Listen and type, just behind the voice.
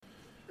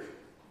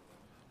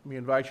Let me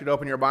invite you to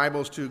open your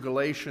Bibles to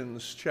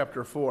Galatians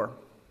chapter 4.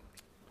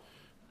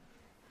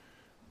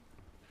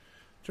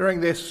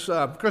 During this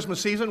Christmas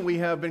season, we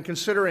have been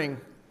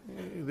considering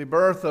the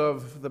birth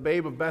of the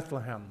babe of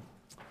Bethlehem.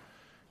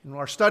 And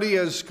our study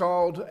is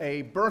called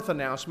A Birth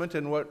Announcement,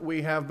 and what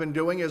we have been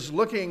doing is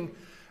looking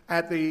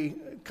at the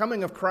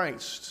coming of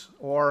Christ,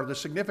 or the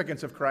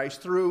significance of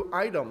Christ, through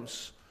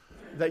items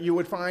that you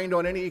would find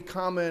on any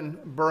common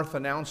birth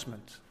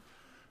announcement.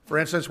 For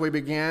instance, we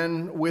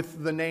began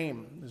with the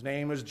name. His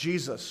name is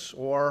Jesus,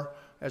 or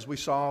as we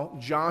saw,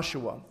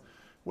 Joshua,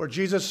 where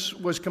Jesus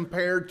was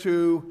compared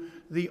to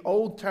the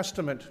Old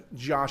Testament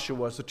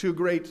Joshuas, the two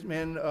great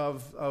men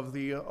of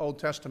the Old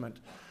Testament.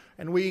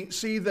 And we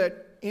see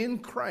that in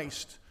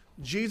Christ,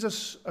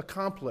 Jesus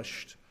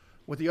accomplished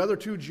what the other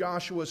two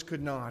Joshuas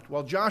could not.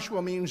 While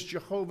Joshua means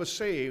Jehovah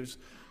saves,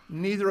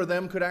 neither of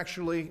them could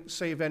actually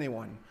save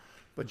anyone.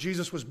 But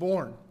Jesus was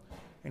born,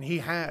 and he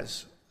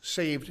has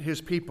saved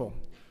his people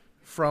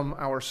from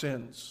our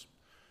sins.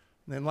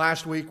 And then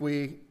last week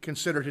we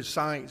considered his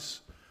size.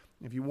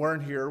 If you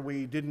weren't here,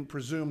 we didn't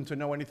presume to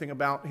know anything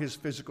about his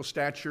physical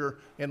stature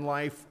in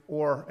life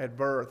or at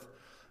birth.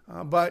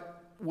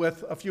 But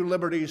with a few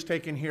liberties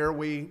taken here,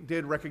 we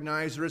did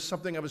recognize there is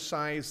something of his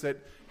size that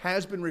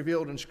has been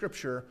revealed in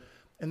Scripture,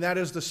 and that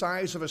is the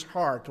size of his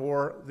heart,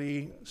 or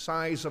the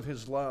size of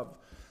his love.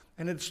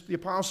 And it's the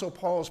Apostle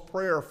Paul's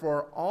prayer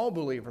for all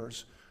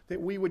believers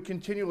that we would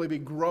continually be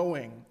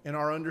growing in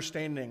our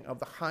understanding of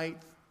the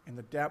height and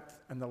the depth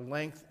and the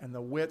length and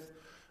the width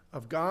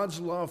of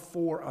God's love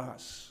for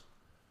us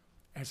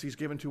as he's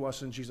given to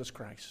us in Jesus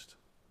Christ.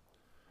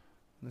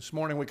 And this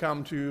morning we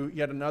come to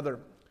yet another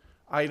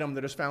item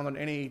that is found in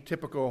any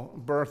typical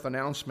birth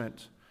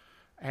announcement,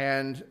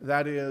 and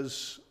that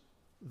is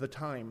the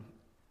time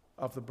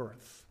of the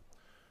birth.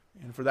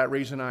 And for that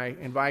reason, I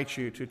invite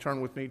you to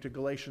turn with me to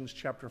Galatians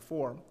chapter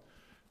 4,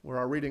 where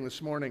our reading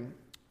this morning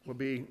will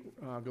be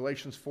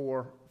Galatians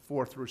 4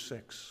 through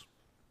 6.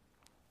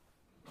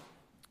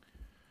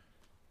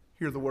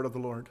 Hear the word of the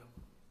Lord.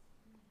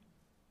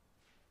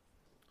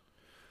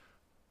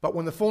 But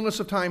when the fullness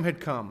of time had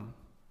come,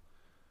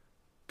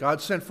 God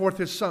sent forth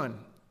his Son,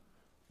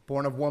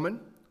 born of woman,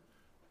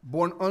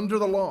 born under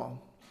the law,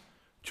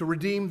 to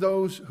redeem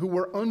those who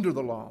were under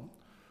the law,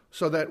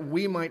 so that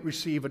we might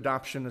receive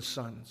adoption as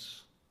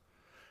sons.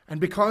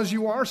 And because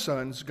you are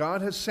sons,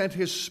 God has sent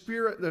his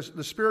Spirit,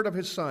 the Spirit of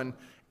his Son,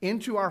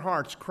 into our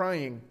hearts,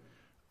 crying,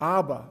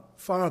 Abba,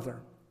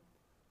 Father.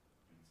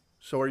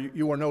 So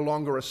you are no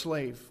longer a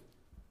slave,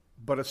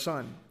 but a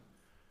son.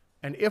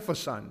 And if a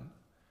son,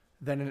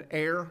 then an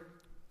heir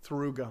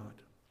through God.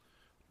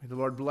 May the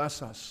Lord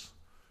bless us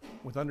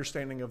with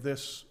understanding of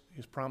this,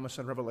 his promise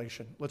and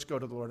revelation. Let's go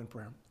to the Lord in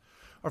prayer.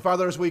 Our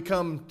Father, as we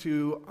come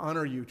to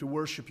honor you, to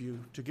worship you,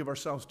 to give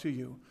ourselves to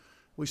you,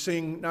 we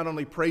sing not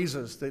only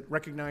praises that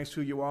recognize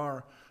who you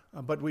are,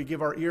 but we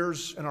give our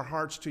ears and our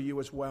hearts to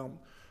you as well.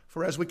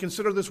 For as we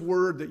consider this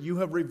word that you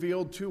have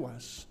revealed to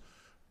us,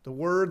 the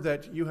word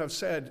that you have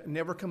said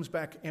never comes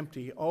back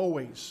empty,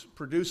 always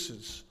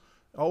produces,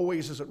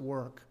 always is at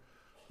work.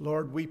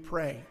 Lord, we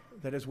pray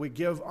that as we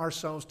give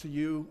ourselves to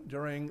you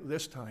during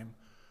this time,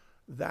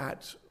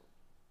 that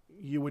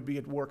you would be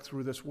at work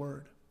through this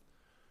word.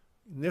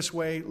 In this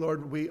way,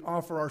 Lord, we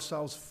offer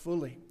ourselves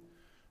fully,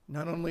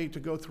 not only to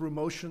go through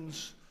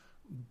motions,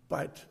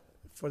 but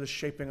for the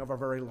shaping of our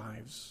very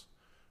lives.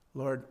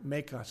 Lord,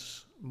 make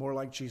us more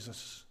like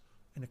Jesus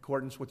in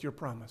accordance with your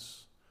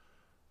promise,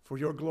 for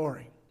your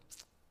glory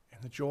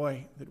and the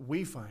joy that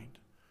we find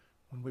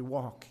when we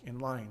walk in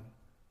line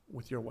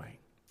with your way.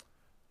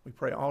 We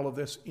pray all of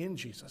this in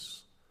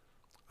Jesus.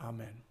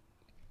 Amen.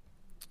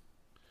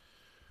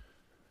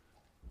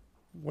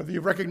 Whether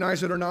you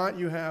recognize it or not,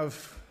 you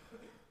have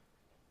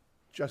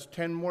just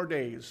 10 more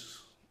days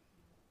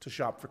to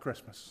shop for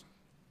Christmas.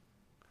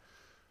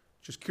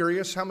 Just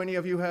curious, how many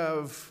of you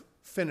have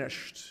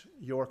finished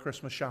your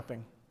Christmas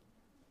shopping?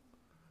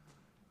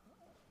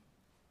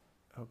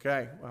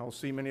 Okay, well, I'll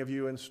see many of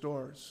you in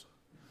stores.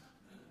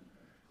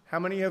 How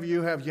many of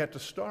you have yet to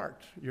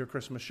start your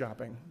Christmas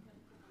shopping?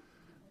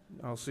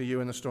 I'll see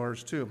you in the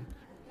stores too.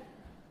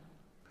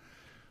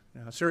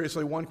 Now,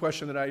 seriously, one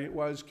question that I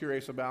was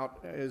curious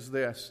about is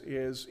this,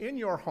 is in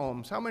your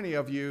homes, how many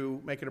of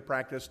you make it a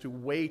practice to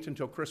wait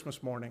until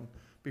Christmas morning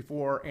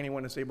before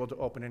anyone is able to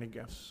open any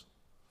gifts?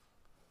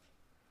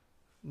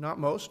 Not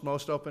most.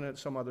 Most open at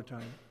some other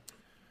time.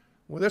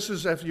 Well, this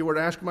is, if you were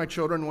to ask my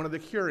children, one of the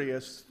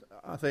curious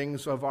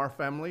things of our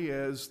family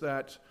is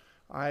that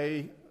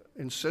I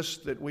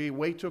insist that we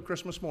wait till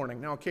Christmas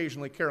morning. Now,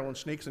 occasionally Carolyn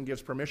sneaks and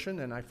gives permission,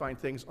 and I find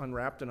things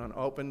unwrapped and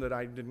unopened that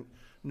I didn't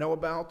know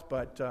about,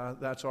 but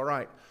that's all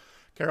right.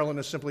 Carolyn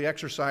is simply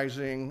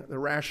exercising the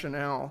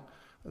rationale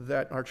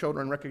that our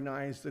children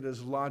recognize that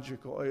is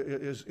illogical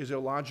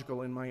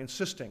in my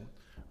insisting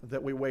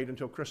that we wait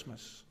until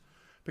Christmas.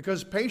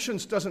 Because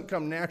patience doesn't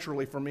come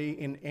naturally for me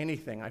in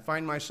anything. I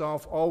find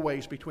myself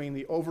always between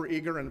the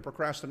overeager and the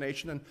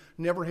procrastination and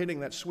never hitting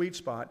that sweet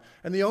spot.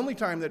 And the only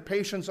time that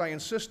patience I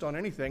insist on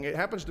anything, it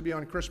happens to be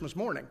on Christmas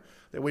morning,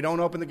 that we don't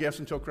open the gifts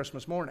until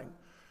Christmas morning.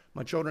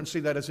 My children see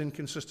that as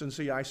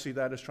inconsistency. I see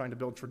that as trying to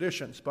build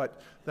traditions.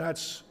 But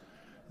that's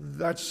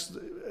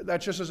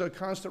just as a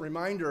constant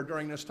reminder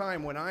during this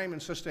time when I'm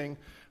insisting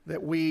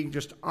that we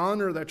just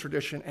honor that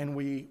tradition and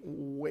we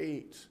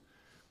wait.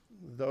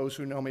 Those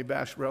who know me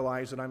best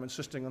realize that I'm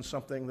insisting on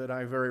something that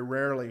I very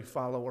rarely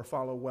follow or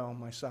follow well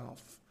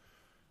myself.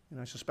 And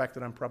I suspect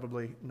that I'm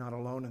probably not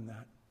alone in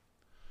that.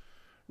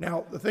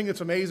 Now, the thing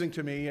that's amazing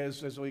to me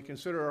is, as we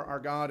consider our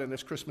God in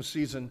this Christmas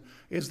season,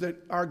 is that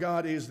our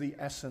God is the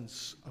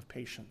essence of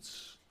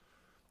patience.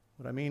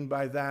 What I mean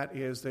by that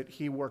is that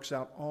he works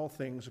out all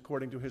things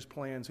according to his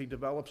plans. He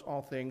develops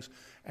all things,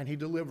 and he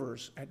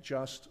delivers at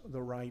just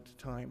the right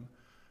time.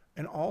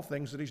 And all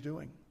things that he's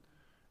doing.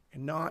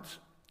 And not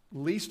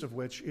least of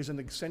which is in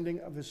the sending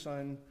of his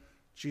Son,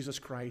 Jesus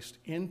Christ,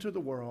 into the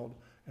world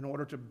in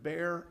order to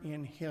bear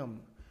in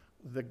him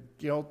the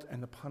guilt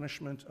and the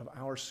punishment of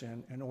our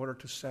sin in order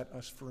to set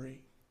us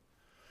free.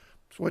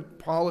 So what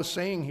Paul is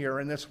saying here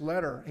in this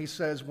letter, he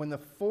says, when the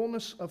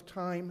fullness of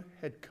time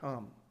had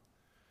come,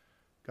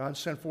 God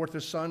sent forth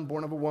his Son,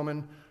 born of a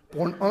woman,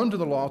 born under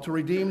the law, to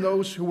redeem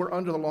those who were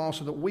under the law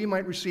so that we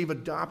might receive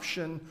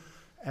adoption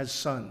as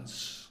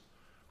sons.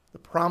 The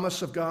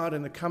promise of God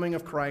and the coming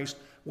of Christ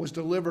was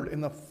delivered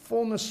in the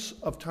fullness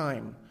of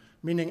time,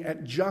 meaning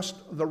at just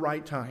the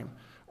right time,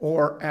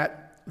 or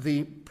at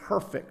the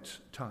perfect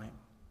time.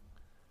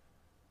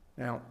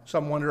 Now,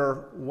 some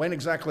wonder, when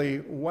exactly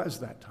was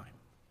that time?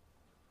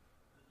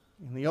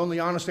 And the only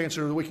honest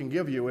answer that we can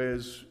give you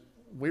is,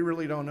 we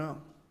really don't know.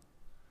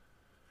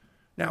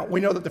 Now, we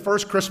know that the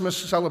first Christmas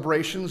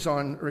celebrations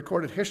on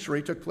recorded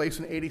history took place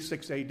in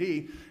 86 AD,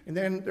 and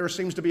then there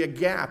seems to be a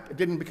gap. It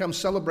didn't become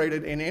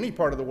celebrated in any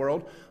part of the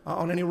world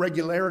on any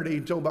regularity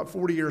until about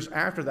 40 years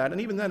after that,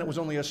 and even then it was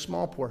only a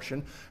small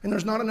portion. And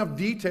there's not enough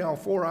detail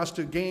for us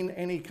to gain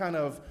any kind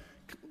of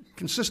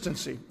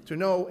consistency, to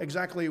know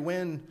exactly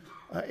when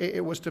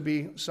it was to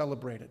be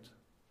celebrated.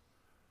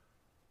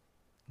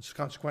 And so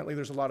consequently,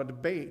 there's a lot of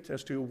debate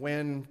as to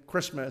when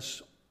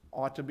Christmas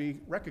ought to be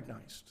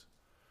recognized.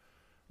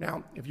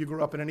 Now, if you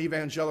grew up in an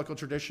evangelical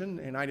tradition,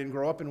 and I didn't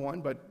grow up in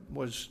one, but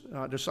was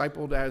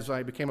discipled as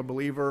I became a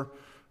believer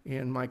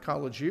in my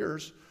college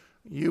years,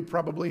 you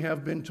probably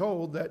have been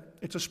told that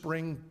it's a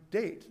spring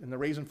date. And the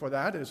reason for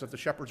that is if the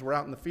shepherds were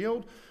out in the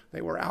field,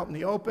 they were out in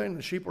the open,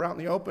 the sheep were out in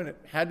the open, it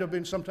had to have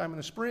been sometime in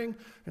the spring.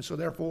 And so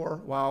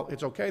therefore, while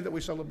it's okay that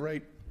we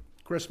celebrate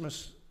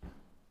Christmas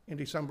in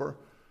December,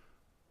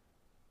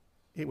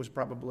 it's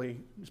probably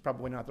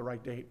not the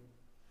right date.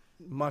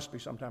 It must be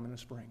sometime in the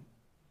spring.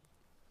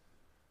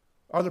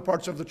 Other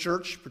parts of the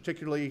church,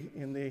 particularly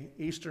in the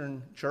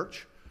Eastern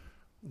Church,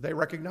 they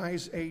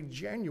recognize a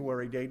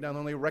January date, not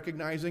only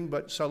recognizing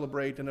but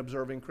celebrate and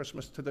observing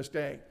Christmas to this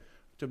day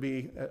to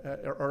be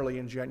early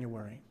in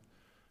January.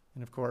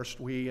 And of course,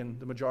 we in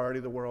the majority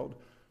of the world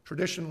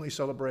traditionally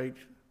celebrate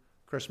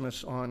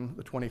Christmas on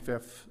the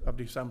 25th of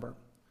December.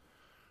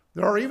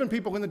 There are even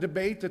people in the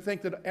debate that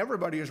think that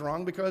everybody is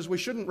wrong because we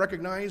shouldn't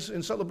recognize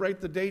and celebrate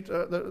the date,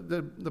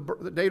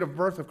 the date of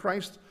birth of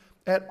Christ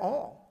at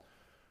all.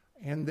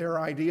 And their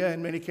idea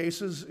in many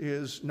cases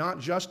is not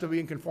just to be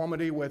in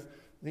conformity with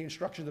the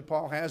instruction that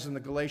Paul has in the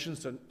Galatians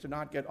to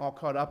not get all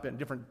caught up in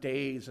different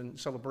days and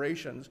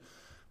celebrations,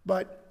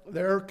 but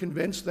they're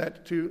convinced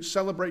that to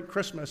celebrate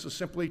Christmas is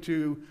simply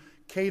to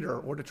cater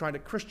or to try to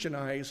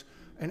Christianize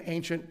an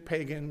ancient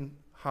pagan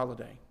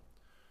holiday,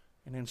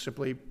 and then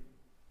simply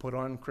put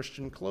on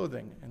Christian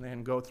clothing and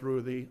then go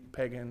through the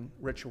pagan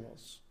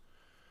rituals.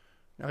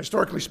 Now,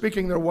 historically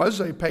speaking, there was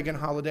a pagan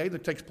holiday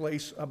that takes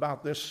place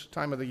about this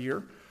time of the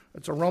year.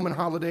 It's a Roman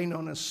holiday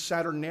known as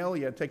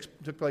Saturnalia. It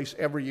took place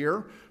every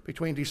year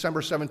between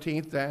December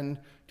 17th and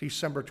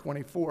December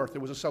 24th.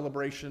 It was a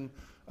celebration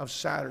of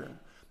Saturn.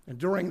 And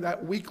during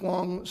that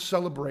week-long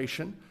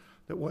celebration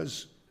that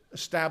was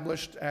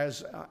established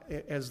as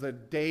the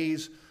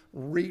days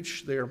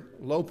reach their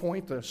low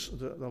point,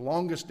 the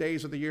longest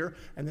days of the year,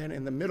 and then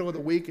in the middle of the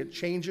week it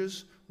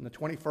changes on the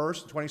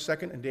 21st, the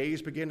 22nd, and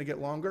days begin to get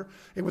longer.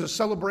 It was a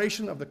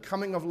celebration of the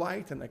coming of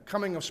light and the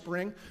coming of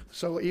spring.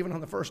 So even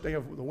on the first day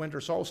of the winter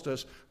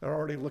solstice, they're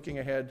already looking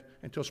ahead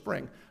until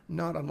spring,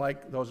 not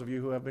unlike those of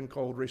you who have been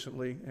cold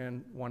recently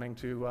and wanting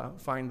to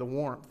find the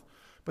warmth.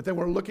 But they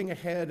were looking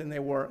ahead and they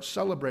were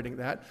celebrating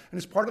that. And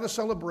as part of the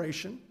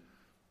celebration,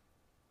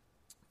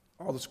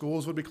 all the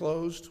schools would be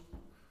closed,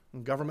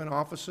 and government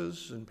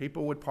offices, and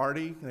people would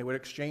party, and they would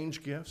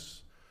exchange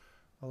gifts.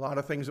 A lot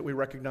of things that we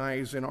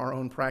recognize in our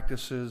own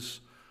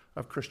practices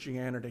of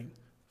Christianity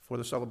for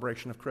the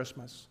celebration of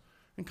Christmas.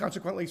 And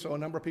consequently, so a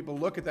number of people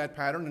look at that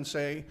pattern and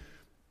say,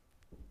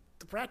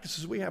 the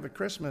practices we have at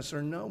Christmas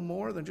are no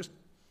more than just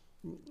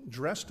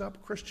dressed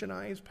up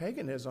Christianized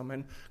paganism,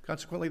 and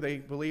consequently they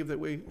believe that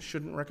we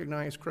shouldn't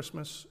recognize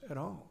Christmas at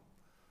all.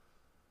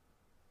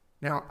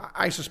 Now,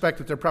 I suspect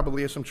that there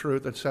probably is some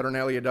truth that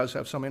Saturnalia does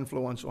have some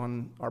influence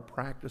on our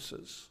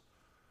practices.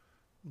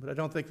 But I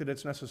don't think that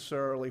it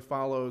necessarily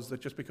follows that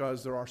just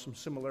because there are some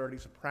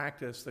similarities of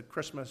practice that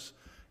Christmas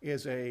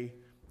is a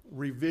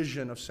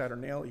revision of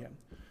Saturnalia.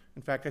 In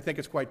In fact, I think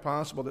it's quite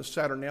possible that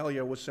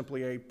Saturnalia was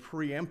simply a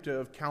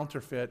preemptive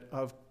counterfeit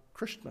of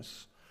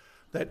Christmas.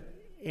 That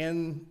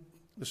in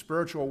the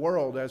spiritual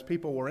world, as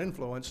people were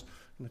influenced,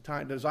 and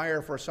the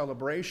desire for a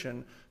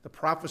celebration, the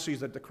prophecies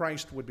that the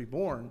Christ would be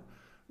born,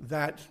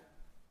 that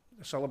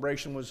the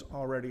celebration was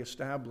already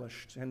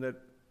established, and that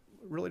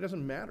it really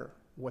doesn't matter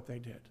what they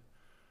did.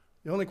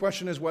 The only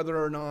question is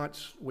whether or not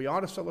we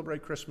ought to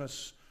celebrate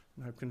Christmas.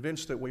 And I'm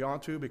convinced that we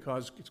ought to,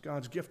 because it's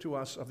God's gift to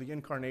us of the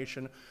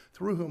incarnation,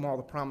 through whom all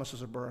the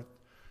promises of birth.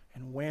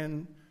 And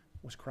when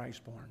was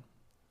Christ born?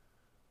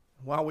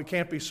 While we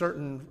can't be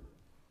certain,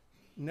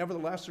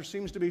 nevertheless, there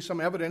seems to be some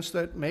evidence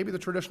that maybe the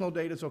traditional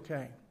date is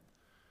okay.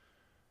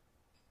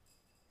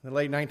 In the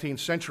late 19th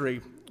century,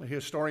 a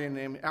historian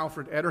named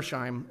Alfred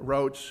Edersheim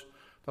wrote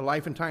The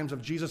Life and Times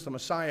of Jesus the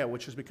Messiah,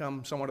 which has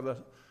become somewhat of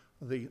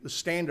the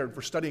standard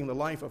for studying the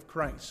life of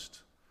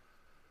Christ.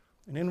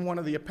 And in one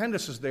of the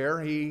appendices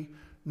there, he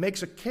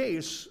makes a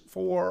case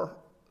for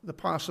the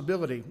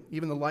possibility,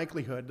 even the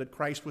likelihood, that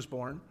Christ was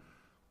born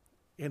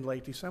in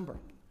late December.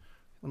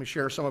 Let me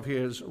share some of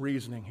his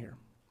reasoning here.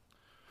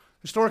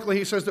 Historically,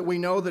 he says that we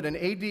know that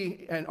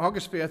in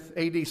August 5th,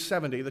 AD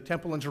 70, the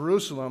temple in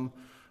Jerusalem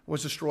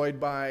was destroyed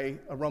by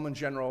a Roman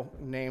general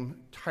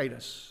named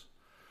Titus.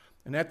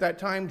 And at that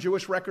time,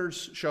 Jewish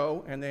records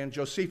show, and then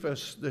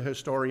Josephus, the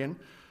historian,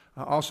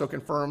 also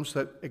confirms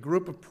that a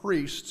group of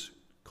priests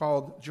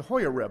called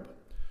Jehoiarib,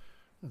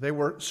 they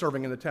were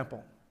serving in the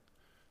temple.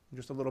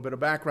 Just a little bit of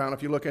background,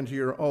 if you look into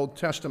your Old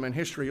Testament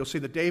history, you'll see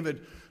that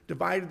David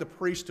divided the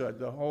priesthood,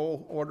 the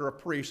whole order of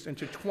priests,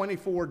 into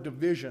 24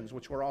 divisions,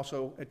 which were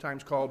also at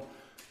times called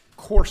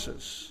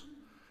courses.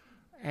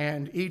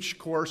 And each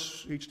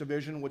course, each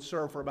division would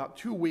serve for about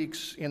 2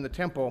 weeks in the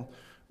temple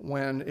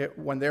when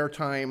their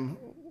time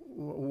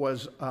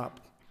was up.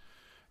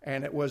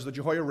 And it was the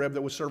Jehoiarib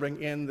that was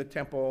serving in the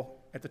temple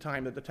at the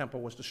time that the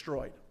temple was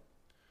destroyed.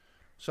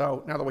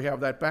 So now that we have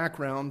that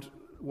background,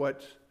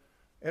 what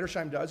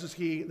Edersheim does is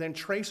he then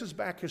traces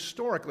back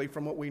historically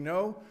from what we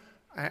know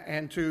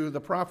and to the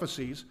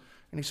prophecies.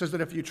 And he says that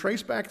if you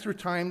trace back through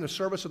time the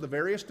service of the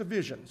various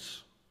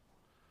divisions,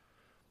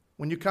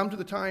 when you come to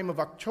the time of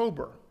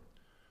October,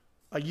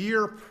 a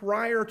year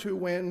prior to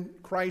when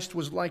Christ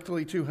was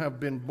likely to have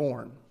been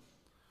born,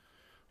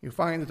 you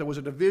find that there was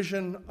a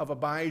division of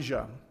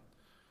Abijah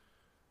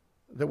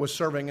that was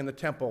serving in the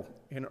temple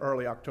in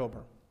early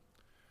October.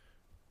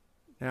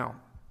 Now,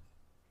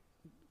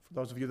 for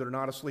those of you that are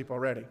not asleep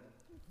already,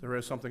 there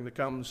is something that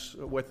comes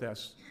with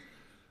this.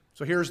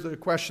 So here's the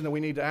question that we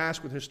need to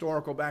ask with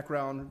historical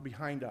background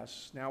behind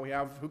us. Now we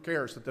have, who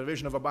cares, the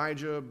division of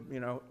Abijah,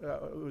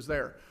 who's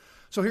there.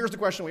 So here's the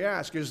question we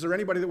ask. Is there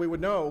anybody that we would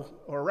know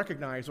or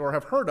recognize or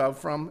have heard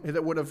of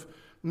that would have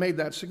made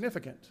that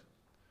significant?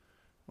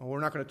 Well, we're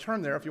not going to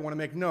turn there if you want to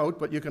make note,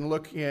 but you can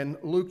look in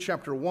Luke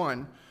chapter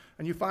 1,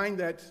 and you find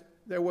that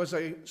there was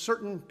a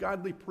certain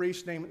godly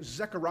priest named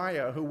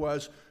Zechariah who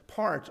was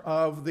part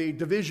of the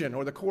division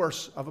or the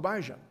course of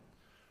Abijah.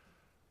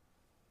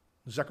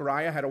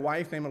 Zechariah had a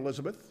wife named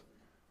Elizabeth.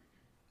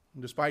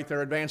 Despite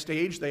their advanced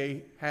age,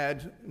 they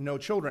had no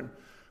children.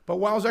 But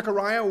while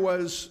Zechariah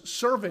was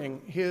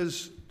serving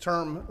his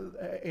term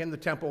in the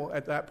temple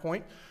at that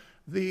point,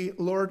 the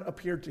Lord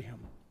appeared to him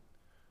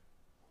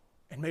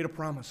and made a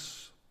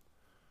promise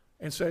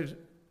and said,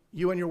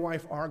 "You and your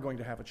wife are going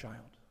to have a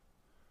child."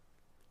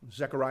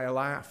 Zechariah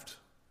laughed.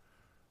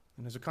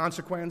 And as a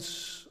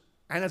consequence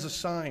and as a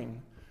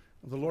sign,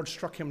 the Lord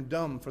struck him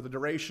dumb for the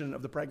duration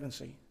of the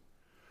pregnancy.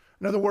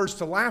 In other words,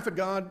 to laugh at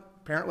God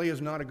apparently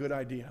is not a good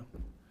idea.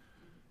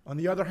 On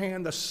the other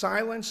hand, the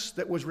silence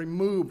that was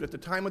removed at the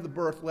time of the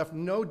birth left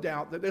no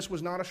doubt that this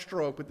was not a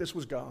stroke, but this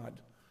was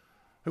God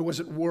who was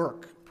at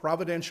work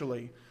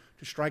providentially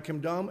to strike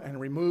him dumb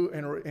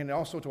and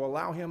also to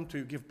allow him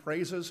to give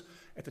praises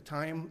at the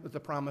time that the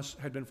promise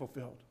had been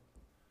fulfilled.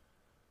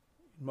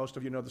 Most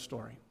of you know the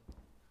story.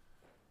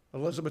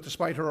 Elizabeth,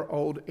 despite her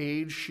old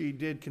age, she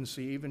did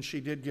conceive, and she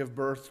did give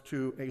birth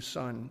to a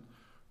son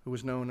who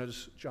was known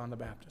as John the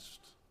Baptist.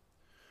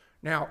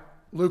 Now,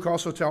 Luke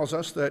also tells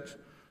us that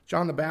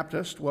John the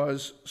Baptist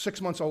was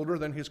 6 months older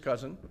than his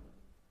cousin,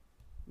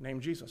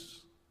 named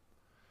Jesus.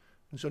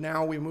 And so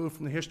now we move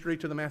from the history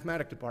to the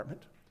mathematic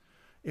department.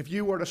 If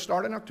you were to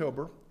start in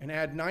October and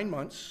add 9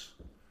 months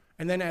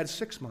and then add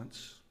 6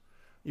 months,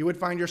 you would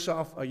find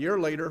yourself a year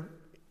later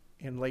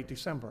in late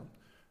December,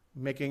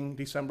 making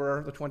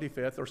December the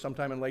 25th or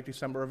sometime in late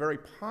December a very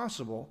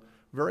possible,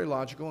 very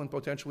logical, and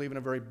potentially even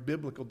a very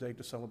biblical date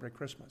to celebrate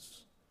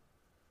Christmas.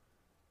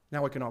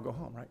 Now we can all go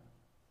home, right?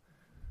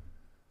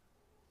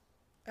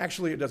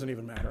 Actually, it doesn't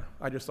even matter.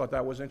 I just thought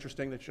that was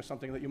interesting. That's just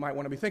something that you might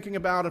want to be thinking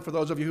about. And for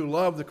those of you who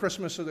love the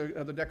Christmas or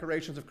the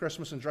decorations of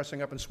Christmas and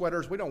dressing up in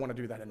sweaters, we don't want to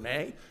do that in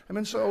May.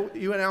 So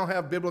you now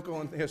have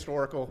biblical and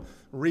historical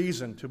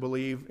reason to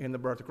believe in the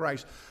birth of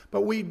Christ.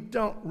 But we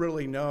don't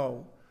really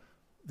know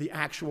the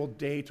actual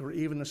date or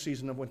even the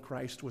season of when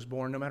Christ was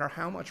born, no matter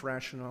how much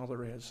rationale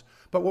there is.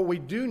 But what we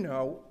do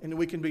know, and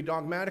we can be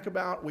dogmatic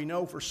about, we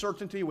know for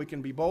certainty, we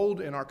can be bold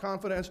in our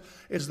confidence,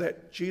 is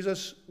that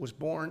Jesus was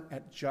born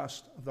at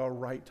just the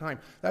right time.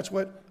 That's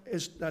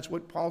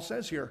what Paul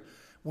says here.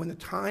 When the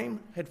time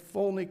had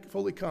fully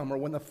come, or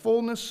when the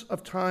fullness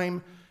of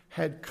time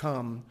had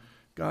come,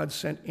 God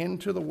sent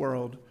into the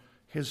world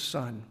his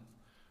Son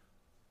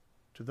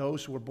to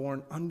those who were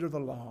born under the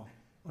law,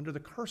 under the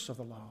curse of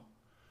the law,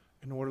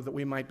 in order that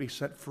we might be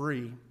set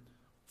free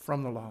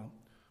from the law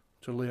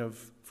to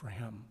live for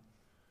him.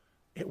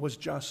 It was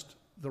just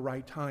the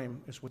right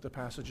time, is what the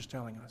passage is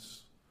telling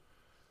us.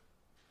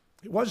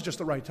 It was just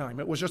the right time.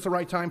 It was just the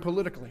right time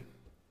politically.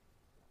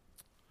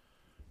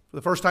 For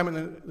the first time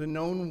in the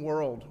known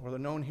world, or the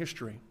known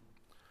history,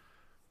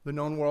 the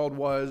known world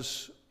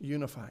was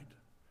unified.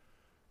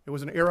 It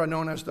was an era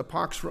known as the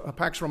Pax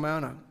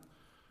Romana,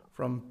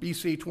 from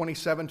BC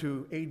 27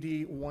 to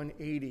AD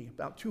 180,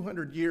 about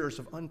 200 years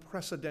of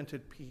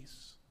unprecedented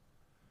peace.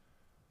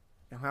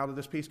 Now, how did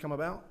this peace come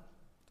about?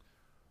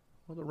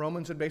 Well, the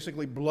Romans had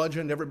basically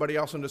bludgeoned everybody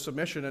else into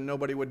submission, and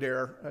nobody would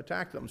dare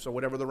attack them. So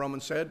whatever the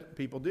Romans said,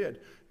 people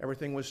did.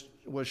 Everything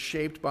was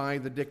shaped by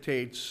the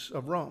dictates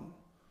of Rome.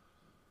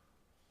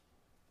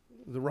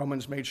 The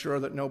Romans made sure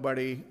that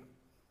nobody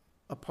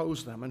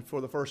opposed them, and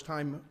for the first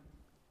time,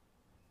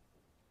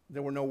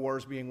 there were no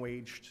wars being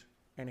waged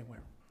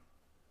anywhere.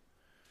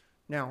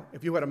 Now,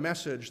 if you had a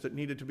message that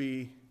needed to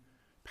be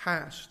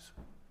passed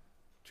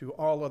to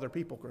all other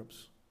people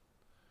groups,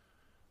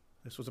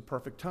 this was a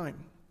perfect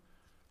time,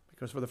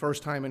 because for the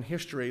first time in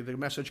history, the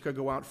message could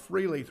go out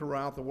freely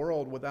throughout the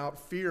world without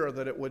fear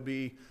that it would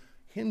be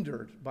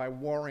hindered by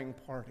warring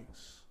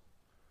parties.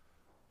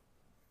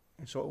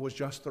 And so it was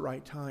just the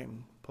right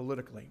time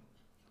politically.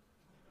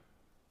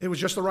 It was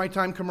just the right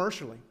time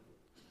commercially,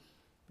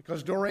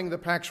 because during the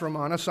Pax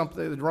Romana,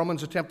 the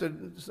Romans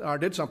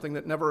did something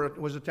that never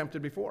was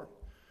attempted before.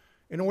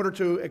 In order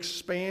to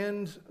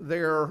expand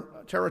their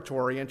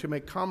territory and to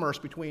make commerce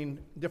between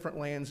different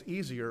lands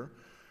easier,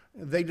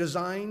 they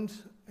designed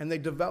and they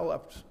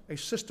developed a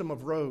system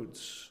of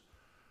roads.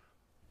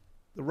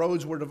 The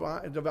roads were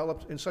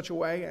developed in such a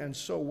way and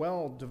so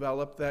well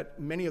developed that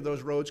many of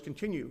those roads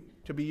continue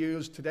to be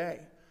used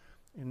today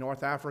in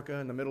North Africa,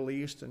 in the Middle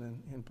East,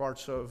 and in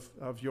parts of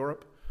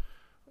Europe.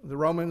 The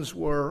Romans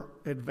were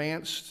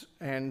advanced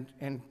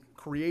and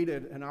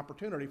created an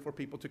opportunity for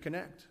people to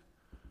connect.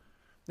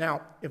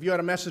 Now, if you had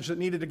a message that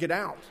needed to get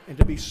out and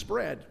to be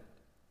spread,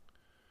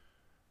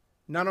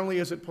 not only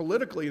is it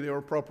politically the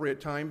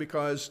appropriate time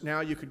because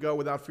now you could go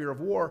without fear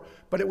of war,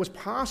 but it was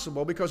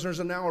possible because there's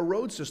now a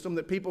road system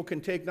that people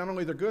can take not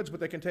only their goods, but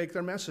they can take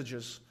their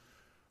messages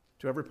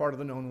to every part of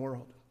the known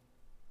world.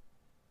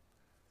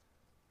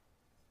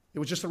 It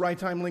was just the right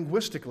time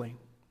linguistically.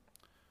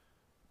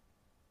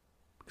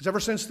 Because ever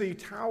since the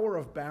Tower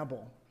of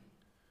Babel,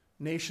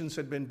 nations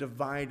had been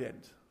divided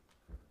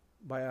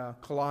by a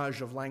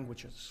collage of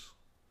languages.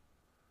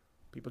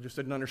 People just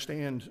didn't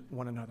understand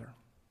one another.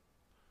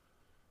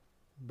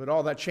 But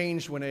all that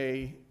changed when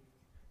a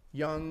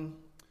young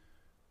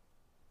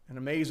and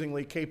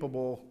amazingly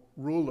capable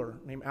ruler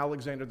named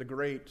Alexander the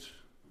Great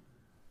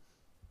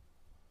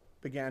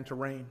began to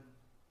reign.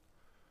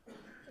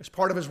 As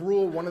part of his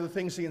rule, one of the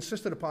things he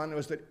insisted upon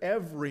was that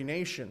every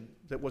nation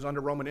that was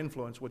under Roman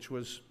influence, which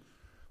was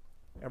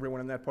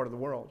everyone in that part of the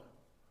world,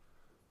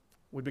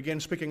 would begin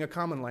speaking a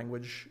common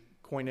language,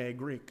 Koine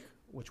Greek,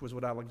 which was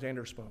what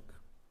Alexander spoke.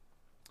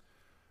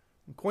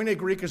 And Koine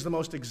Greek is the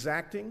most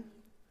exacting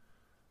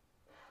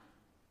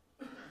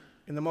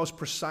and the most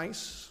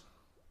precise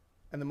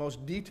and the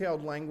most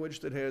detailed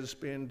language that has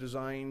been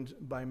designed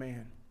by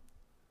man.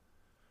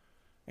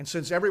 And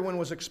since everyone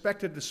was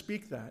expected to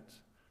speak that,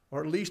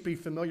 or at least be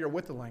familiar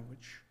with the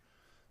language,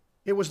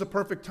 it was the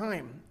perfect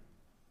time.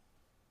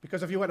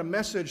 Because if you had a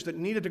message that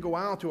needed to go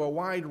out to a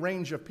wide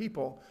range of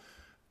people,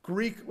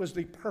 Greek was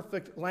the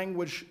perfect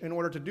language in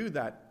order to do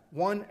that.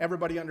 One,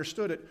 everybody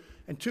understood it.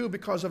 And two,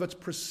 because of its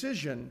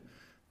precision,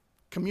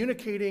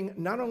 communicating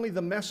not only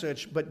the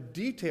message, but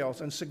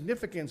details and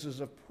significances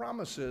of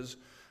promises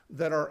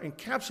that are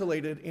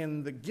encapsulated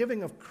in the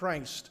giving of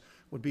Christ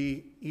would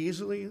be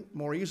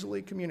more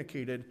easily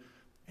communicated,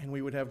 and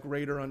we would have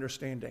greater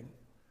understanding.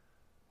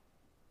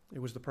 It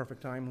was the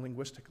perfect time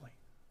linguistically.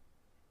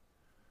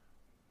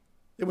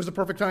 It was the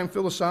perfect time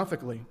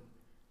philosophically.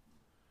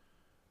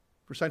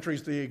 For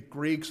centuries, the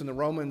Greeks and the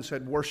Romans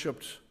had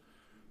worshipped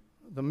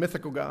the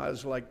mythical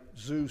gods like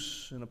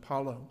Zeus and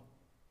Apollo.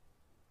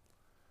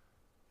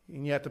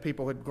 And yet the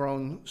people had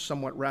grown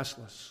somewhat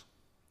restless.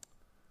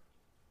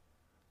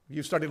 If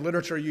you've studied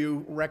literature,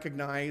 you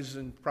recognize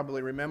and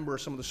probably remember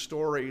some of the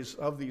stories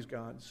of these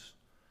gods.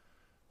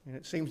 And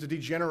it seems to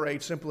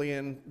degenerate simply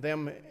in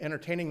them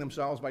entertaining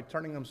themselves by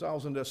turning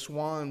themselves into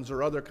swans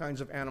or other kinds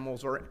of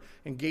animals, or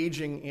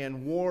engaging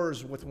in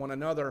wars with one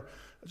another,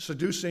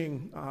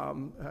 seducing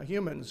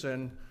humans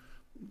and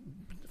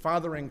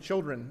fathering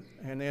children,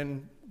 and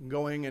then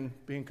going and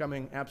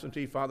becoming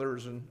absentee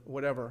fathers and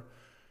whatever.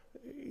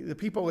 The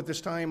people at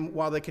this time,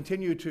 while they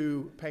continued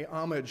to pay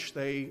homage,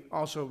 they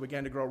also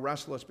began to grow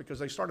restless because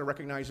they started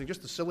recognizing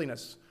just the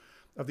silliness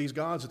of these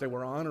gods that they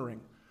were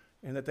honoring,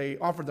 and that they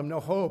offered them no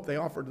hope, they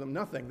offered them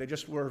nothing. They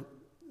just were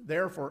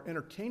there for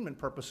entertainment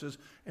purposes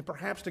and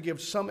perhaps to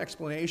give some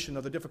explanation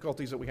of the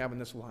difficulties that we have in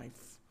this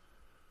life.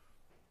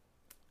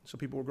 So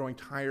people were growing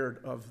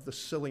tired of the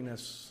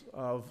silliness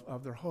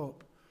of their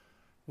hope,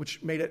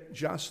 which made it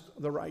just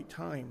the right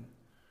time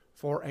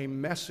for a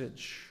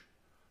message,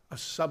 a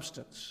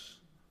substance,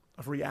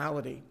 of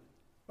reality,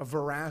 of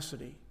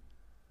veracity,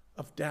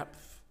 of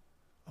depth,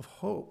 of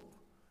hope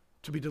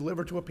to be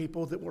delivered to a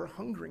people that were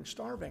hungering,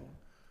 starving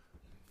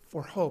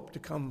for hope to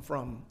come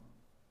from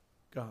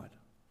God.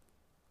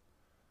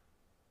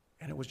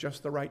 And it was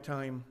just the right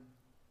time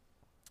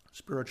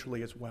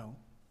spiritually as well.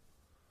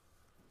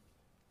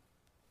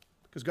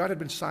 Because God had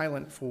been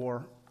silent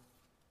for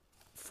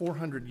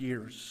 400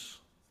 years.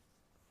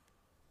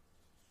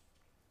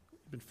 It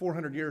had been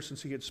 400 years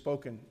since he had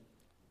spoken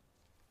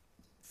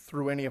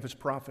through any of his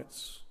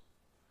prophets.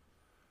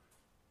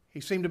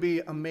 He seemed to be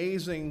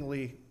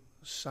amazingly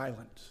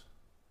silent.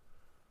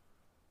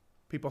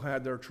 People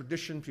had their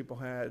tradition, people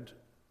had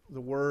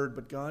the word,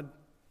 but God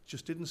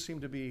just didn't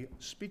seem to be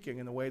speaking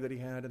in the way that he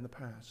had in the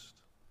past.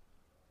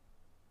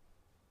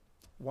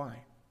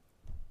 Why?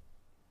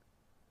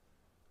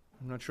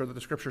 I'm not sure that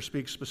the scripture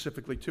speaks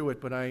specifically to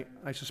it, but I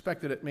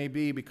suspect that it may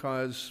be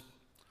because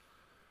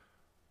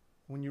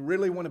when you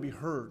really want to be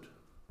heard,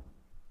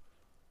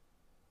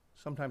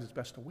 sometimes it's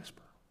best to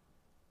whisper.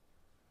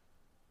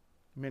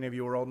 Many of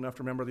you are old enough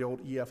to remember the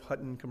old E.F.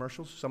 Hutton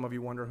commercials. Some of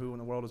you wonder who in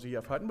the world is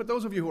E.F. Hutton. But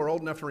those of you who are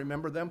old enough to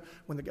remember them,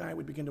 when the guy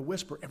would begin to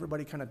whisper,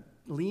 everybody kind of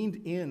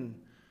leaned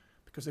in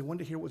because they wanted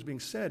to hear what was being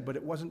said, but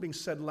it wasn't being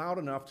said loud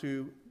enough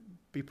to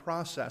be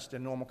processed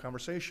in normal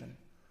conversation.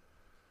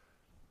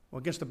 Well,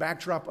 against the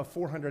backdrop of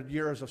 400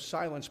 years of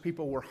silence,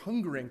 people were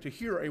hungering to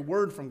hear a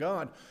word from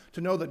God,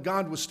 to know that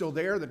God was still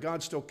there, that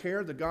God still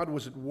cared, that God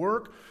was at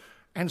work.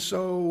 And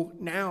so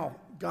now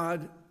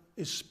God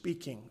is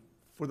speaking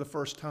for the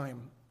first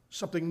time.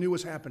 Something new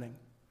is happening.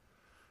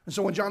 And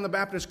so when John the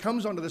Baptist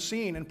comes onto the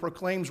scene and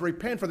proclaims,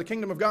 "Repent, for the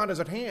kingdom of God is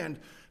at hand,"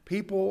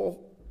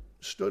 people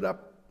stood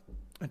up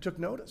and took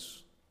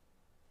notice.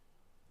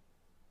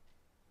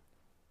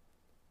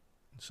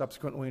 And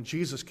subsequently, when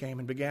Jesus came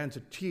and began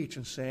to teach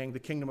and saying, "The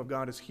kingdom of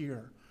God is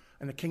here,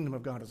 and the kingdom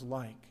of God is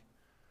like,"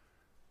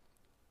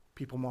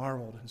 people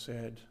marveled and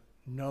said,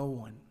 "No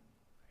one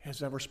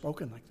has ever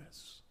spoken like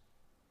this."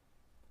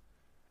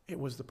 It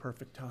was the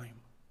perfect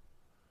time.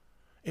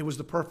 It was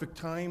the perfect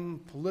time,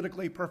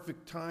 politically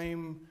perfect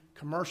time,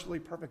 commercially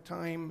perfect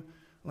time,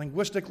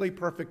 linguistically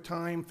perfect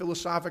time,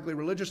 philosophically,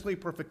 religiously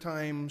perfect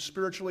time,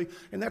 spiritually.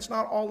 And that's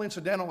not all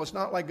incidental. It's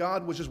not like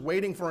God was just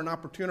waiting for an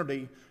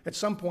opportunity at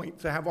some point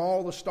to have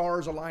all the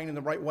stars align in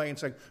the right way and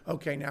say,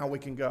 "Okay, now we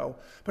can go."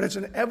 But it's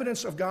an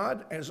evidence of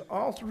God, as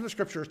all through the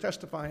scriptures,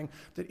 testifying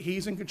that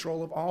he's in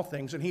control of all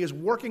things, and he is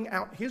working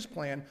out his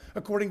plan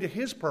according to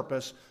his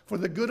purpose for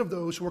the good of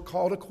those who are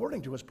called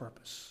according to his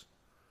purpose.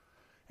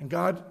 And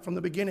God, from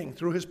the beginning,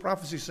 through his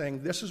prophecy,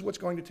 saying, "This is what's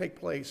going to take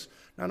place.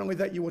 Not only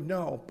that you would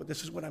know, but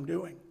this is what I'm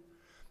doing."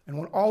 And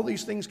when all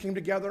these things came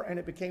together and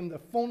it became the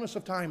fullness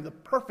of time, the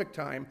perfect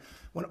time,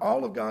 when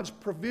all of God's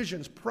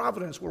provisions,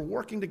 providence, were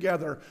working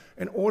together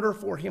in order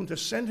for him to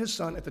send his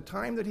son at the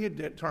time that he had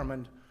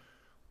determined,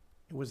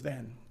 it was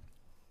then,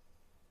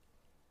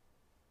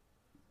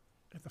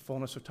 at the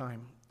fullness of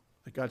time,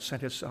 that God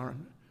sent his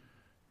son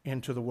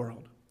into the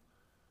world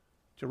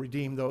to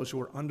redeem those who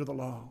were under the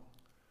law,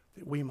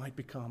 that we might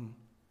become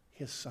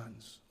his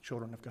sons,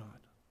 children of God.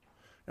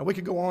 Now, we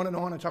could go on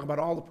and talk about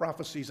all the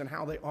prophecies and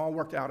how they all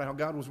worked out, how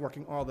God was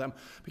working all of them,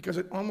 because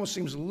it almost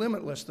seems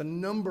limitless, the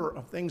number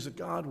of things that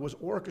God was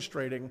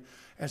orchestrating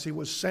as he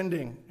was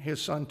sending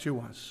his son to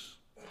us.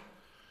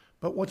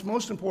 But what's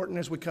most important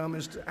as we come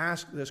is to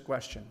ask this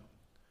question: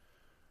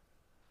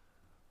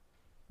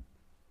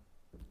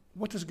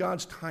 what does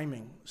God's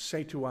timing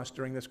say to us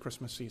during this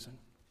Christmas season?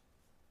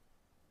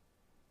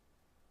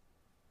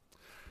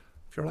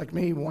 If you're like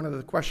me, one of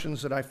the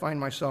questions that I find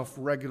myself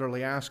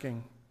regularly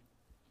asking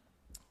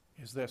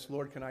is this: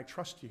 Lord, can I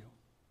trust you?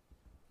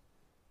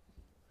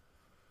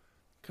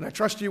 Can I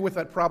trust you with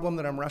that problem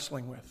that I'm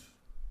wrestling with?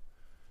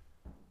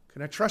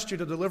 Can I trust you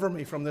to deliver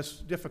me from this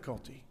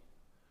difficulty?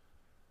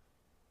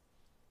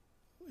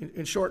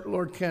 In short,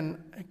 Lord,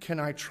 can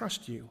I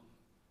trust you?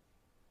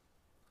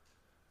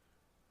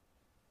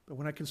 But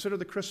when I consider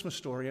the Christmas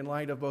story in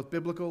light of both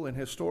biblical and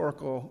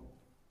historical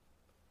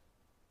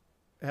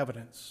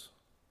evidence,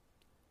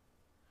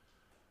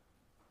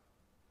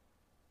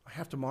 I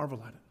have to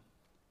marvel at it.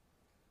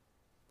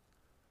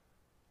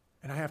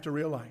 And I have to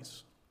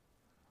realize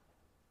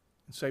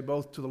and say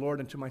both to the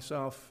Lord and to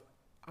myself,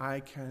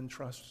 I can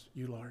trust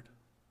you, Lord.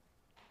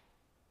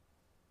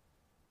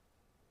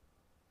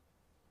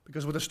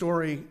 Because what the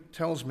story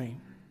tells me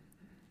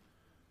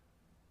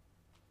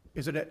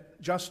is that at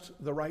just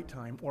the right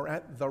time, or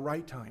at the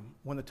right time,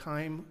 when the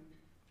time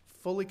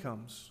fully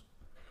comes,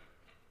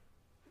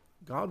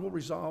 God will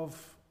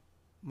resolve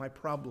my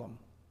problem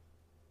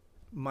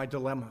my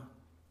dilemma.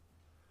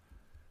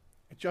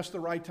 At just the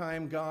right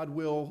time, God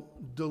will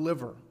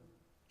deliver,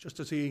 just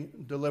as he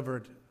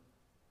delivered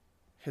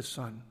his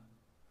Son.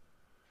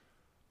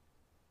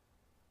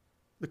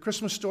 The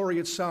Christmas story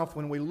itself,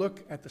 when we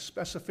look at the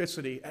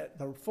specificity, at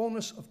the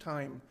fullness of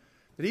time,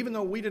 that even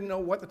though we didn't know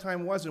what the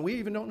time was, and we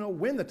even don't know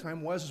when the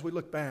time was as we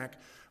look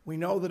back, we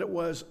know that it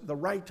was the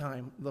right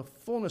time, the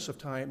fullness of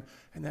time,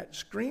 and that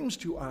screams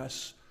to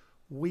us,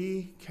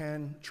 we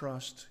can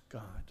trust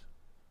God.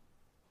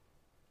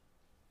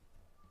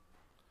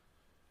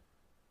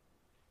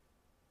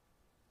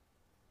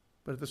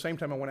 But at the same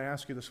time, I want to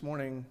ask you this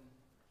morning,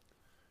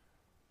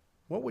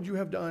 what would you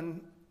have done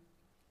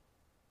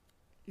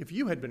if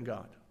you had been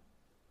God?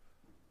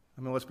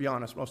 I mean, let's be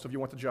honest, most of you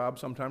want the job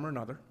sometime or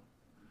another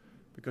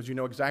because you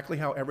know exactly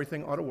how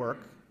everything ought to work.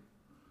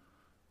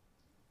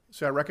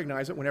 So I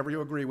recognize it. Whenever you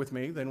agree with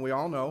me, then we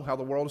all know how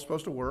the world is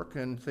supposed to work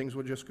and things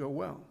would just go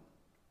well.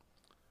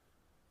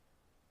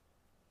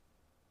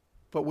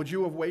 But would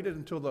you have waited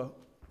until the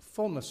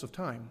fullness of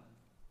time?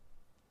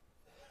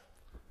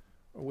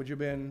 Or would you have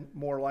been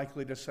more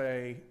likely to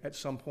say at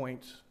some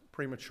point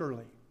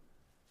prematurely,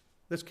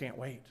 this can't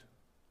wait?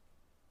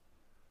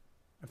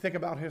 And think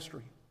about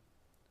history.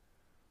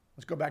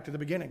 Let's go back to the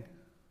beginning.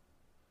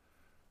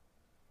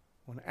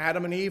 When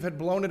Adam and Eve had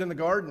blown it in the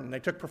garden, they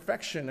took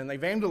perfection and they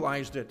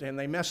vandalized it and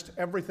they messed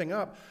everything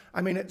up.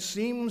 I mean, it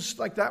seems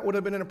like that would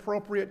have been an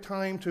appropriate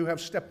time to have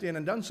stepped in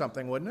and done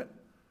something, wouldn't it?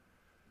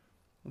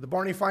 The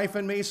Barney Fife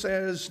in me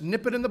says,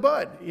 nip it in the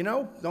bud,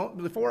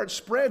 don't, before it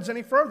spreads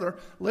any further,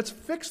 let's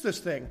fix this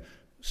thing.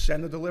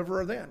 Send the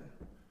deliverer then.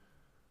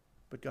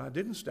 But God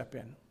didn't step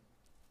in.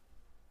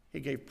 He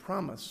gave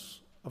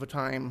promise of a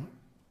time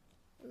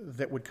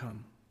that would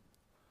come.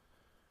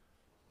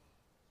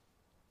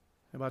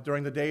 About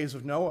during the days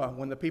of Noah,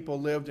 when the people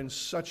lived in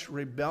such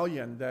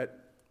rebellion that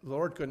the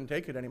Lord couldn't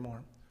take it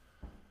anymore.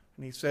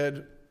 And he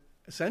said,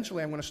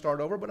 essentially, I'm going to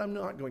start over, but I'm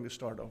not going to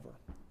start over.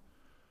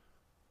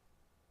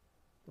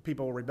 The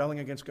people were rebelling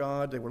against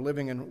God. They were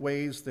living in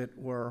ways that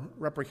were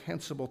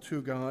reprehensible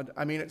to God.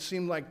 I mean, it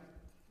seemed like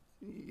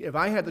if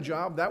I had the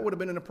job, that would have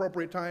been an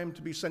appropriate time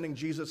to be send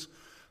Jesus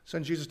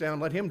down,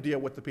 let him deal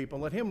with the people,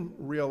 let him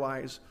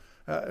realize,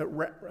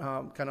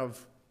 kind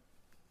of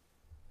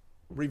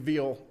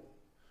reveal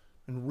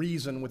and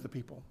reason with the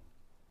people.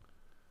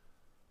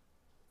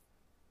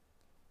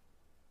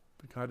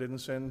 But God didn't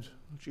send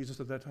Jesus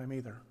at that time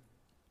either.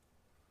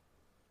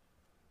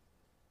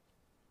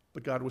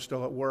 But God was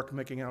still at work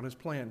making out his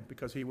plan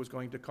because he was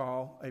going to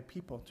call a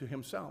people to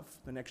himself,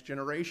 the next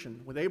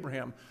generation. With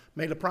Abraham,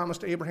 made a promise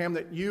to Abraham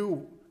that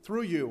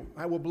through you,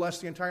 I will bless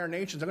the entire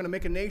nations. I'm going to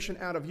make a nation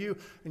out of you,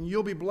 and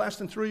you'll be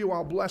blessed, and through you,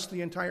 I'll bless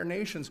the entire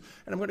nations,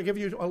 and I'm going to give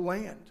you a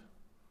land.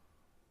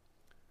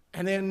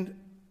 And then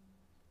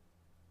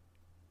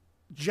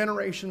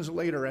generations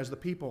later, as the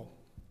people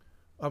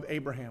of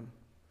Abraham,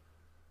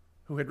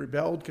 who had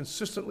rebelled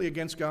consistently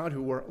against God,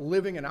 who were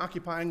living and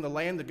occupying the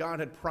land that God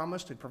had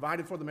promised, had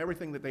provided for them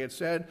everything that they had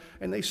said,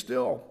 and they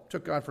still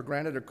took God for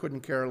granted or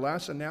couldn't care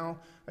less, and now,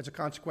 as a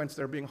consequence,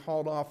 they're being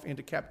hauled off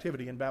into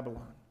captivity in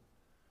Babylon.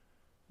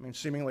 I mean,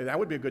 seemingly that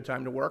would be a good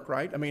time to work,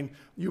 right? I mean,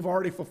 you've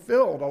already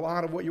fulfilled a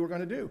lot of what you were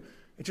going to do.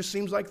 It just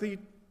seems like the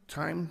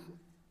time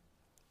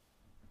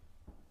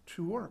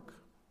to work.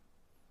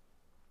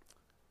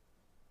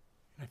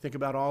 I think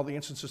about all the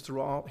instances through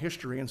all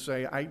history and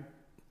say, I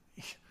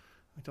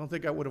don't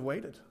think I would have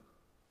waited.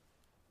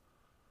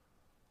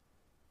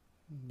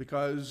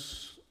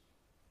 Because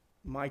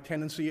my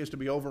tendency is to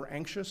be over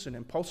anxious and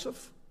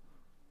impulsive.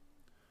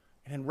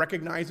 And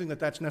recognizing that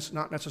that's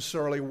not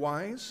necessarily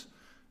wise,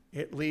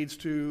 it leads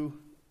to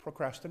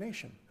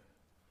procrastination.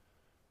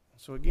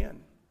 So again,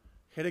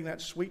 hitting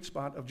that sweet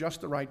spot of just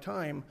the right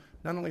time,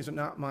 not only is it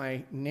not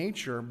my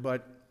nature,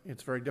 but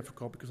it's very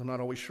difficult because I'm not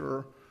always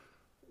sure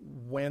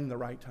when the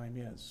right time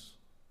is.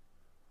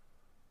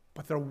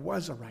 But there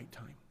was a right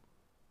time.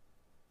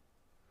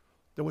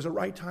 There was a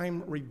right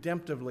time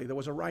redemptively. There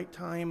was a right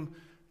time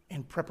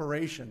in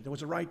preparation. There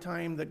was a right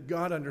time that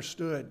God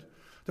understood.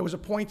 There was a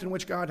point in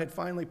which God had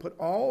finally put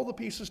all the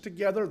pieces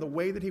together the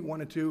way that he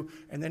wanted to,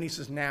 and then he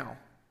says, now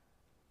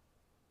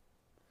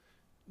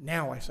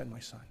I send my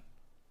Son.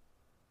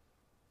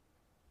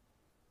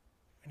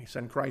 And he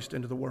sent Christ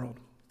into the world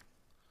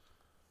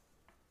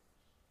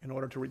in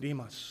order to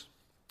redeem us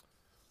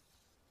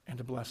and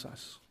to bless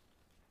us.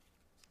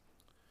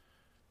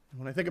 And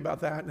when I think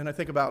about that, and then I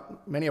think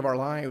about many of our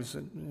lives,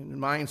 and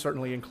mine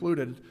certainly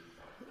included,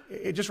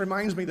 it just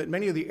reminds me that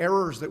many of the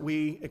errors that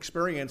we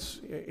experience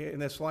in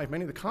this life,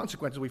 many of the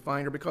consequences we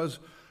find are because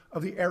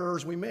of the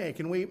errors we make.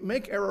 And we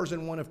make errors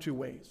in one of two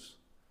ways.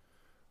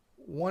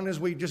 One is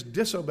we just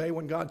disobey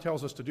when God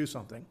tells us to do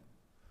something.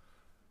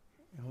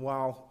 And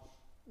while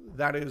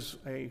that is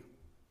a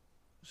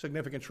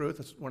significant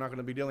truth, we're not going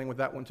to be dealing with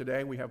that one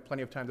today. We have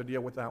plenty of time to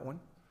deal with that one.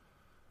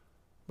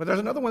 But there's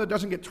another one that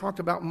doesn't get talked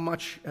about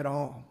much at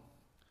all.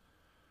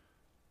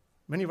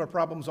 Many of our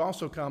problems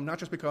also come not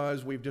just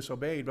because we've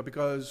disobeyed, but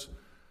because,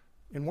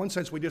 in one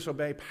sense, we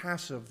disobey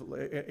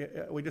passively.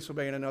 We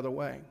disobey in another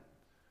way.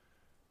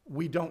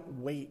 we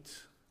don't wait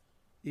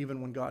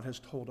even when God has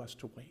told us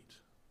to wait.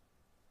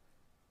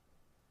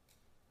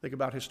 Think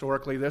about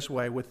historically this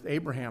way with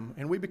Abraham,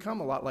 and we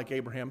become a lot like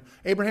Abraham.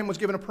 Abraham was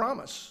given a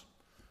promise,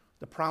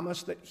 the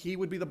promise that he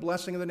would be the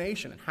blessing of the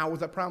nation. And how was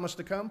that promise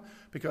to come?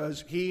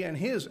 Because he and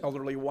his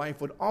elderly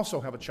wife would also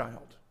have a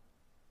child.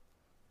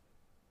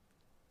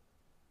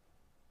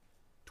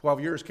 12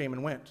 years came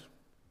and went.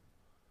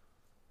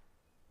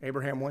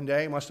 Abraham one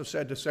day must have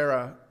said to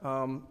Sarah,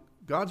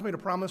 God's made a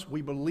promise.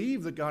 We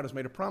believe that God has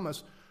made a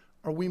promise.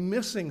 Are we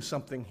missing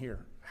something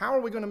here? How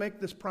are we going to make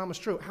this promise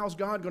true? How's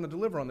God going to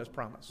deliver on this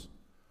promise?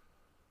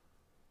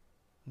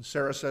 And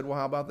Sarah said, well,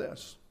 how about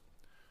this?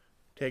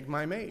 Take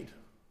my maid.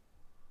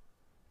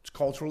 It's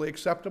culturally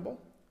acceptable.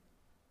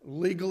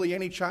 Legally,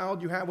 any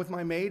child you have with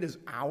my maid is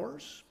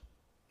ours.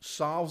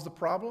 Solves the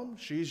problem.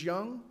 She's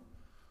young.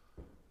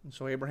 And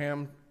so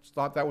Abraham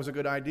thought that was a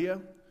good idea.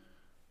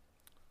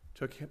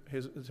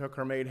 Took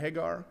her maid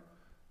Hagar,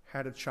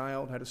 had a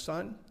child, had a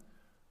son.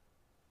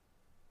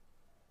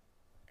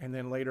 And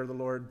then later the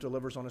Lord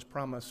delivers on his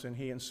promise, and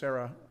he and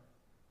Sarah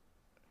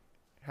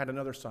had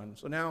another son.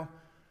 So now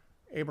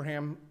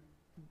Abraham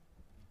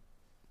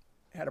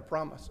had a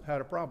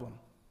problem.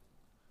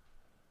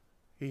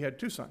 He had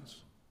two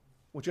sons,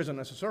 which isn't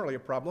necessarily a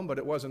problem, but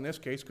it was in this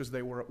case because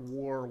they were at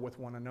war with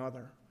one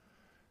another.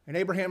 And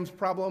Abraham's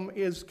problem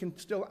is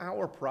still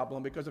our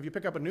problem, because if you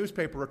pick up a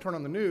newspaper or turn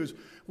on the news,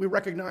 we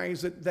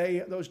recognize that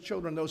those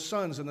children, those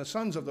sons, and the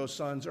sons of those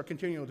sons are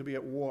continuing to be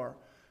at war.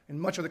 And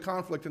much of the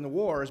conflict in the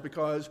war is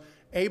because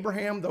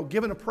Abraham, though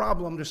given a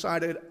problem,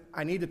 decided,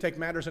 I need to take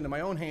matters into my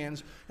own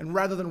hands. And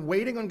rather than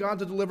waiting on God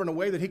to deliver in a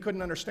way that he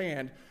couldn't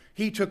understand,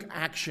 he took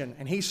action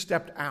and he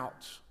stepped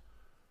out.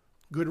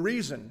 Good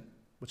reason,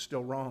 but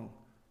still wrong,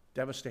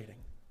 devastating.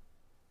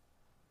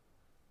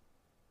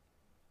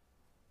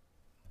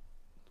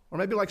 Or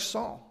maybe like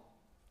Saul,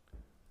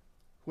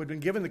 who had been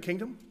given the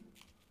kingdom,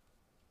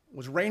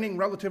 was reigning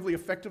relatively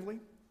effectively,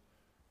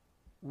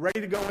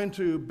 ready to go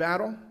into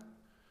battle,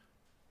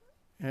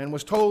 and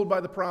was told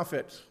by the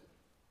prophet,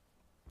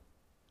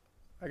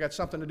 I got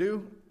something to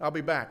do, I'll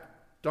be back.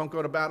 Don't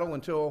go to battle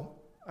until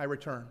I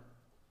return.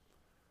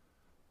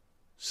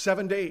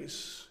 7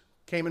 days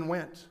came and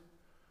went.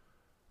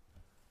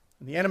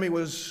 And the enemy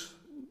was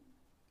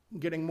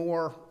getting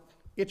more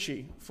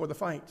itchy for the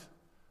fight.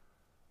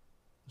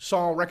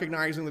 Saul,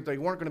 recognizing that they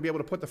weren't going to be able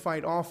to put the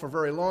fight off for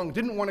very long,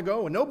 didn't want to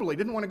go, and nobly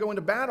didn't want to go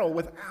into battle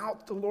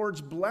without the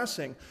Lord's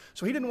blessing.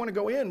 So he didn't want to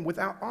go in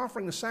without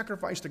offering the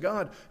sacrifice to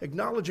God,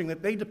 acknowledging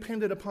that they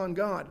depended upon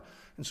God.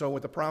 And so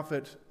with the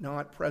prophet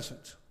not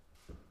present,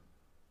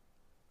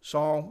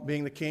 Saul,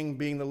 being the king,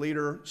 being the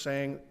leader,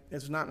 saying,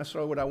 it's not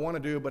necessarily what I want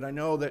to do, but I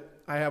know that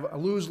I have a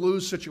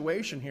lose-lose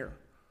situation here.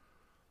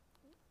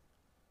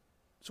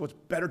 So it's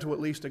better to at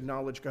least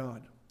acknowledge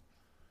God.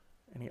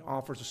 And he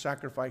offers a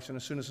sacrifice, and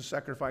as soon as the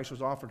sacrifice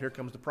was offered, here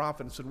comes the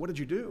prophet and said, what did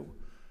you do?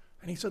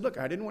 And he said, look,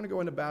 I didn't want to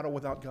go into battle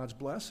without God's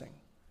blessing.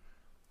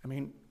 I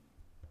mean,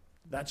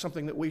 that's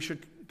something that we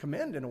should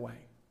commend in a way.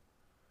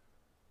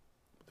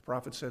 But the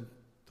prophet said,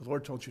 the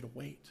Lord told you to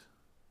wait.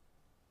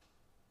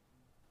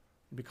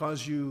 And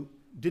because you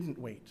didn't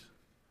wait,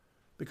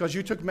 because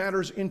you took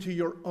matters into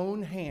your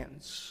own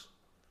hands,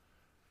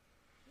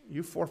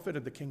 you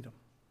forfeited the kingdom.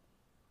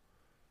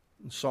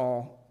 And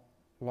Saul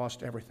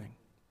lost everything.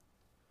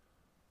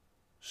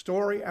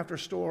 Story after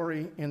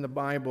story in the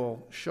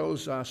Bible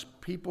shows us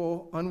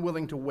people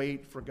unwilling to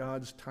wait for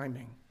God's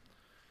timing,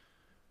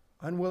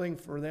 willing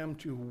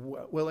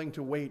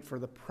to wait for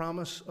the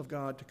promise of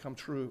God to come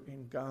true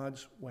in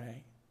God's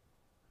way.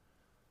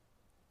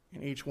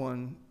 And each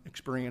one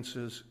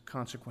experiences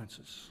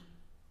consequences.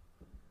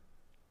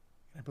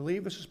 I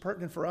believe this is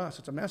pertinent for us.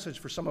 It's a message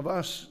for some of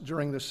us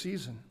during this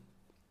season.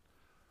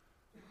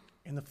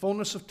 In the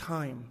fullness of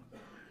time,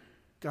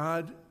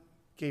 God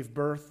gave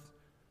birth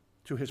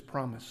to his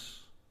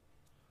promise.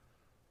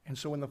 And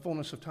so in the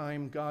fullness of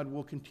time, God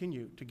will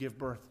continue to give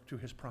birth to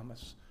his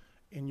promise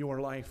in your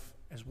life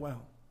as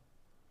well.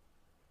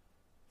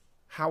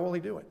 How will he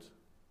do it?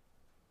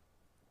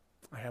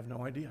 I have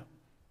no idea.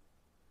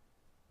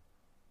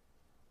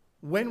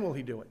 When will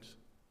he do it?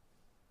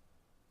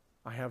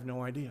 I have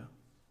no idea.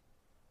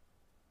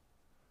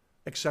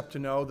 Except to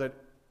know that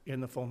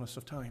in the fullness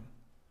of time.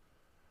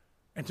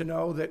 And to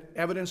know that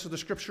evidence of the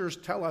Scriptures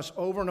tell us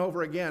over and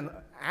over again,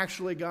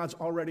 actually God's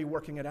already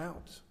working it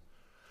out.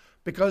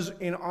 Because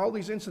in all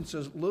these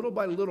instances, little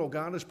by little,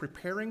 God is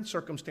preparing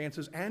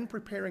circumstances and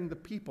preparing the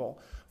people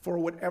for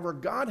whatever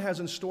God has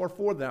in store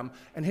for them.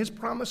 And his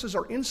promises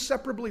are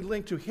inseparably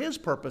linked to his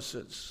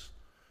purposes.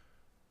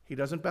 He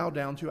doesn't bow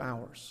down to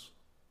ours.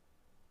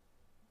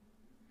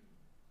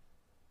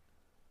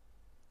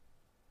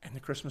 And the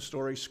Christmas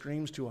story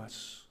screams to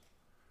us,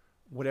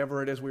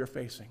 whatever it is we are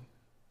facing,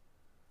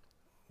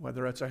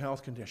 whether it's a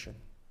health condition,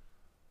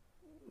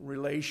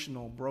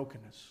 relational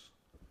brokenness,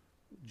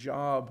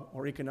 job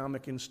or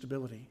economic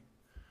instability,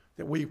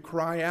 that we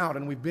cry out,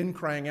 and we've been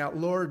crying out,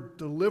 Lord,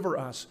 deliver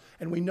us.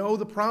 And we know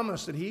the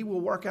promise that he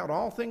will work out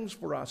all things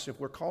for us if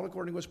we're called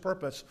according to his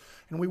purpose.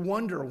 And we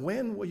wonder,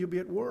 when will you be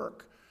at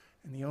work?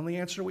 And the only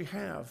answer we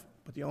have,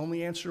 but the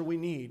only answer we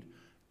need,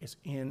 is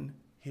in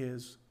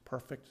his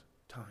perfect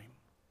time.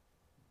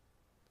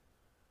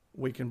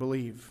 We can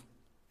believe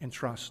and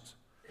trust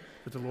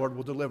that the Lord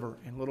will deliver,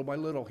 and little by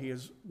little he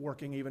is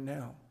working even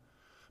now.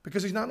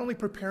 Because he's not only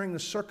preparing the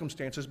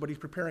circumstances, but he's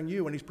preparing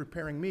you and he's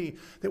preparing me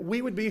that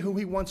we would be who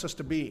he wants us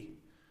to be.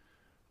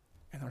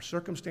 And our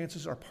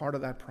circumstances are part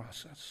of that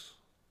process.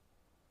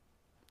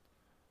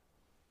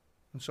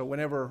 And so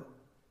whenever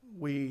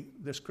we,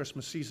 this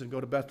Christmas season,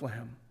 go to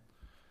Bethlehem,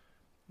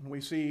 and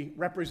we see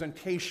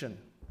representation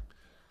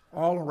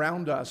all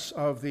around us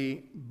of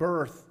the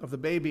birth of the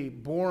baby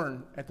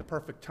born at the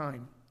perfect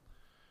time,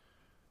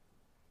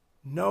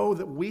 know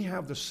that we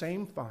have the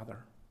same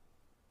Father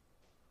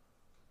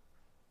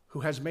who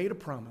has made a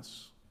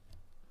promise,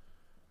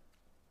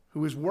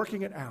 who is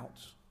working it out,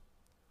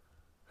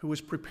 who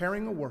is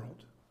preparing a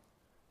world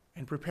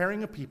and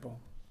preparing a people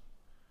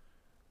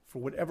for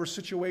whatever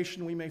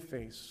situation we may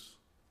face,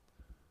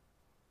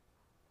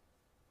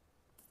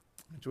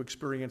 and to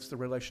experience the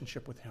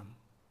relationship with him.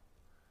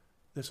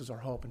 This is our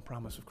hope and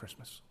promise of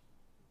Christmas.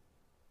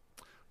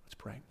 Let's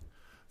pray.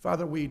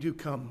 Father, we do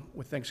come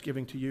with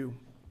thanksgiving to you.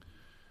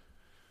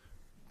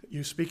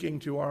 You speaking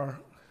to our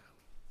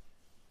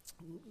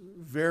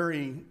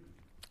very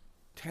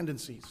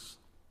tendencies.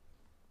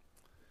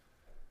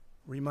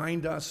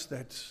 Remind us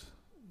that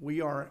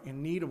we are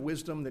in need of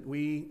wisdom that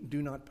we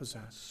do not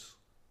possess.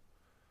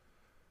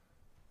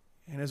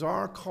 And as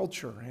our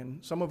culture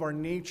and some of our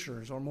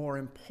natures are more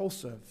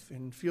impulsive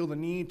and feel the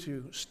need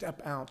to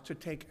step out, to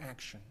take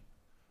action,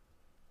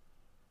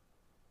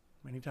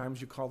 many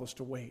times you call us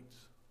to wait.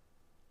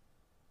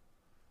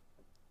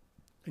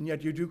 And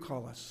yet you do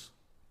call us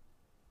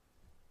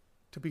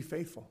to be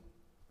faithful.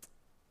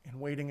 And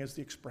waiting is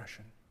the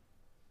expression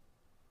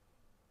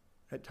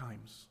at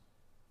times.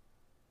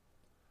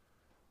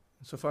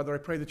 And so, Father, I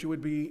pray that you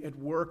would be at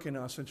work in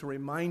us and to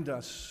remind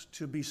us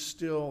to be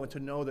still and to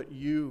know that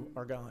you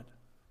are God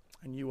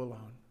and you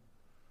alone.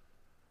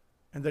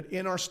 And that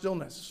in our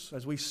stillness,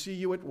 as we see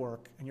you at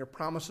work and your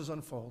promises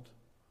unfold,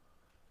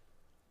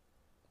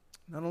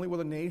 not only will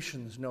the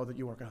nations know that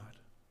you are God,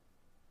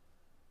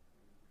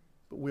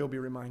 but we'll be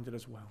reminded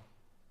as well.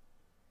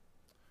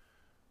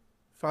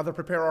 Father,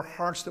 prepare our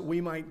hearts that we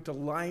might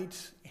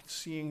delight in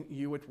seeing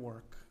you at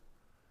work.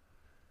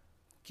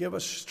 Give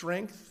us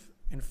strength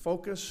and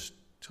focus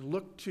to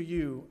look to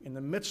you in the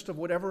midst of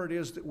whatever it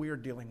is that we are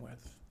dealing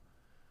with,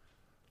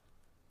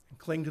 and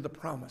cling to the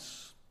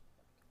promise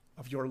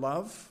of your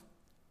love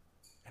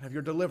and of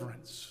your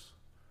deliverance,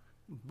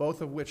 both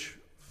of which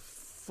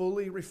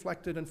fully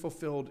reflected and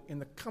fulfilled in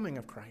the coming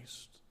of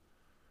Christ,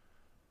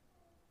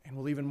 and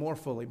will even more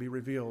fully be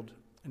revealed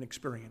and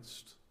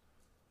experienced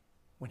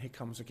when he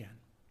comes again.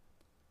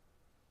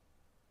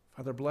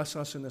 Father, bless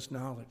us in this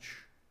knowledge,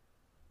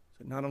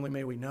 that not only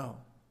may we know,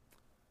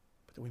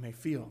 but that we may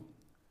feel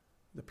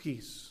the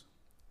peace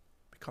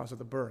because of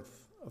the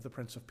birth of the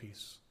Prince of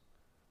Peace.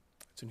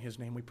 It's in his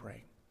name we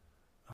pray.